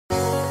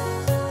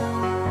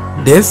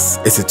This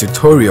is a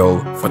tutorial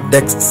for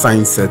Dext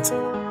Science Set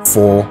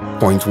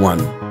 4.1.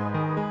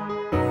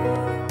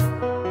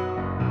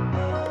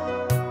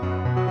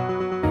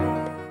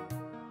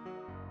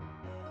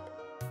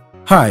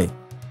 Hi,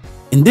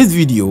 in this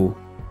video,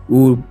 we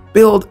will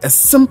build a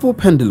simple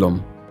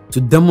pendulum to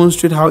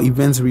demonstrate how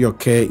events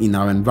reoccur in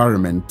our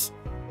environment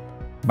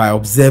by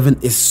observing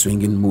its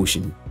swinging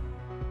motion.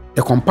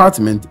 The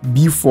compartment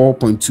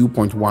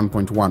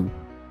B4.2.1.1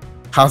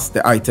 has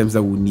the items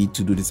that we need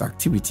to do this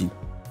activity.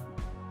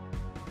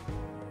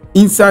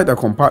 Inside the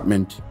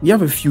compartment, we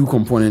have a few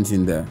components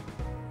in there.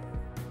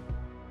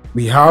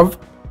 We have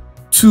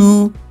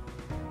two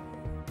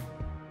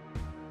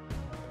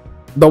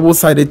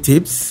double-sided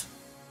tapes,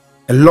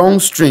 a long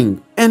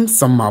string, and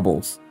some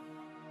marbles.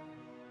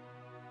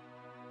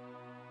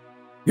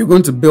 We're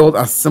going to build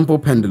a simple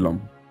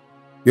pendulum.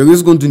 We're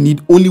just going to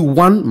need only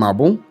one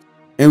marble,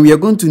 and we are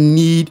going to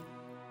need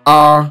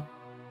our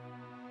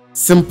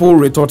simple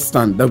retort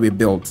stand that we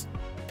built.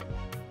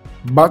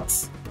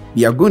 But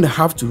we are going to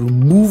have to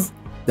remove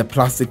the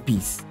plastic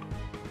piece.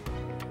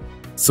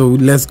 So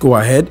let's go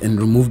ahead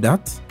and remove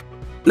that.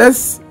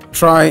 Let's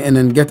try and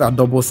then get our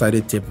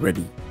double-sided tape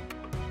ready.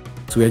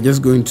 So we're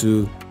just going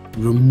to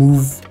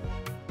remove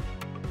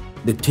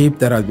the tape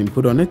that has been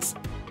put on it,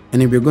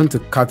 and then we're going to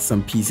cut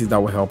some pieces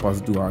that will help us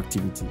do our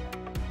activity.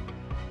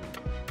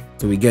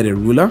 So we get a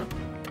ruler,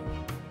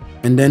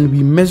 and then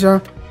we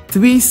measure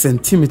 3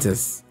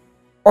 centimeters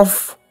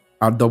off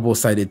our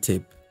double-sided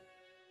tape.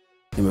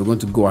 And we're going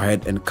to go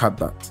ahead and cut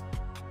that.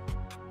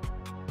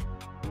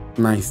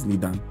 Nicely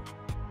done.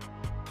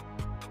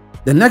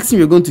 The next thing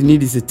we're going to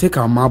need is to take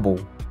our marble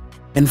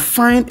and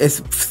find a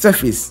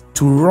surface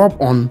to rub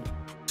on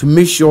to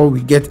make sure we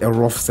get a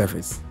rough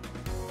surface.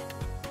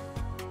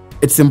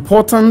 It's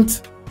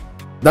important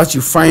that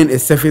you find a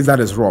surface that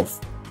is rough.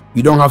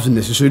 You don't have to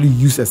necessarily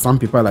use a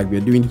sandpaper like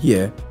we're doing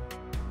here,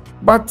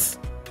 but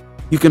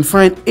you can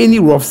find any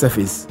rough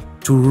surface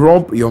to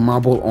rub your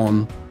marble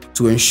on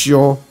to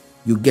ensure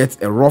you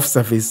get a rough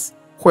surface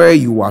where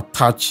you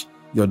attach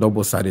your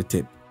double-sided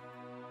tape.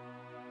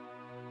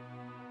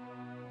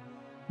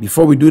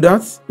 Before we do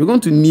that, we're going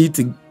to need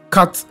to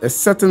cut a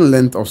certain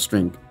length of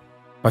string,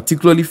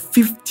 particularly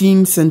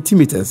 15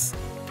 centimeters.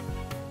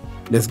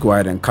 Let's go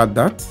ahead and cut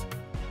that.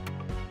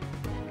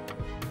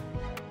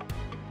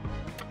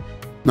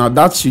 Now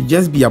that should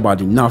just be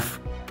about enough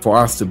for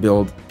us to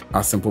build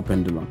our simple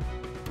pendulum.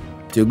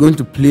 So you're going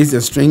to place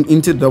the string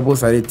into the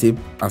double-sided tape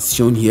as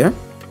shown here.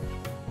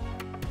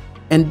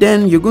 And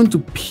then you're going to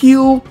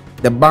peel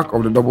the back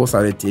of the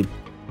double-sided tape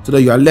so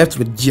that you are left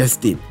with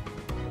just tape.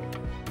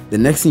 The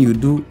next thing you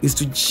do is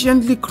to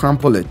gently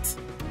crumple it,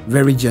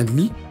 very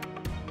gently,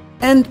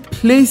 and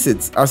place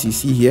it, as you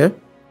see here,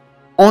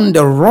 on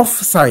the rough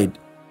side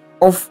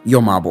of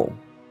your marble.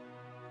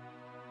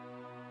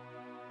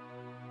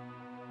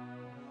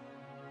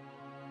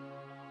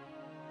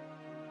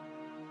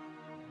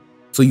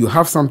 So you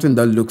have something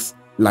that looks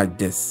like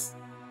this.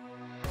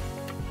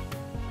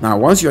 Now,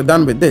 once you're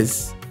done with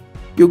this,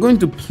 you're going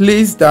to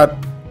place that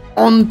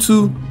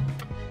onto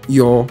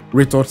your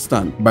retort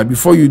stand. But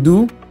before you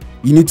do,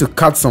 you need to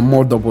cut some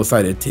more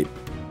double-sided tape.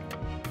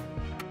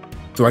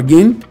 So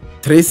again,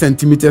 3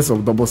 centimeters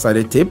of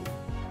double-sided tape.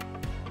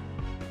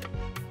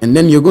 And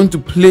then you're going to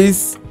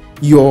place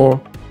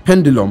your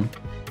pendulum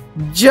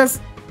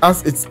just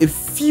as it's a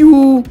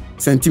few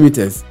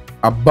centimeters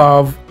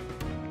above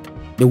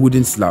the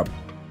wooden slab.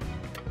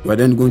 You are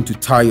then going to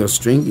tie your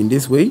string in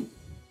this way,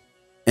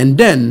 and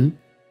then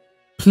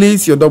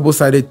place your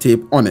double-sided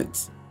tape on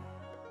it.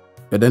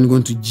 You're then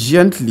going to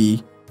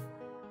gently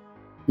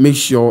make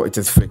sure it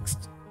is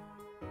fixed.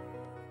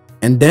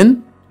 And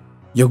then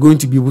you're going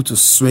to be able to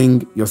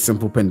swing your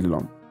simple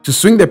pendulum. To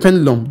swing the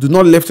pendulum, do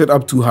not lift it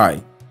up too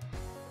high.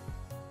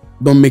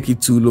 Don't make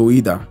it too low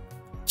either.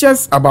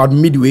 Just about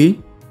midway,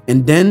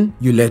 and then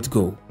you let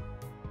go.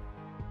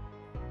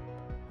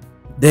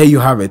 There you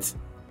have it.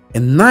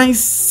 A nice,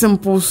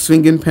 simple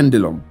swinging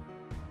pendulum.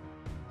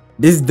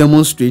 This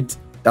demonstrates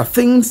that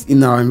things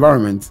in our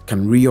environment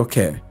can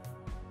reoccur.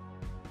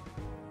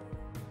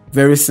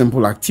 Very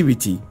simple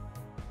activity.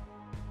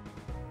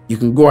 You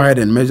can go ahead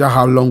and measure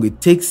how long it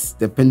takes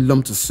the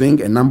pendulum to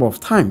swing a number of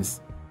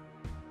times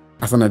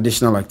as an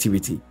additional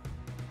activity.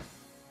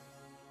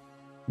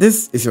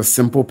 This is your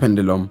simple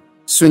pendulum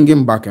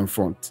swinging back and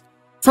front.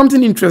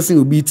 Something interesting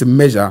would be to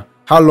measure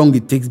how long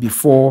it takes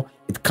before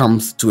it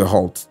comes to a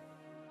halt.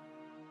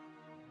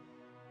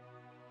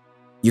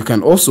 You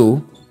can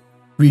also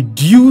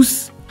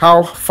reduce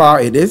how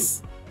far it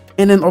is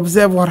and then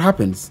observe what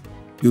happens.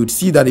 You would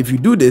see that if you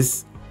do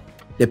this,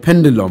 the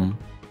pendulum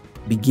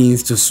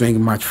begins to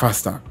swing much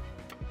faster.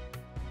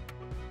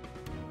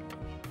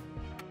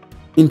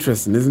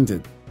 Interesting, isn't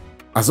it?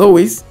 As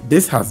always,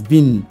 this has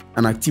been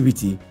an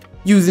activity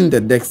using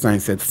the Dext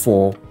Science Set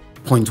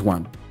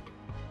 4.1.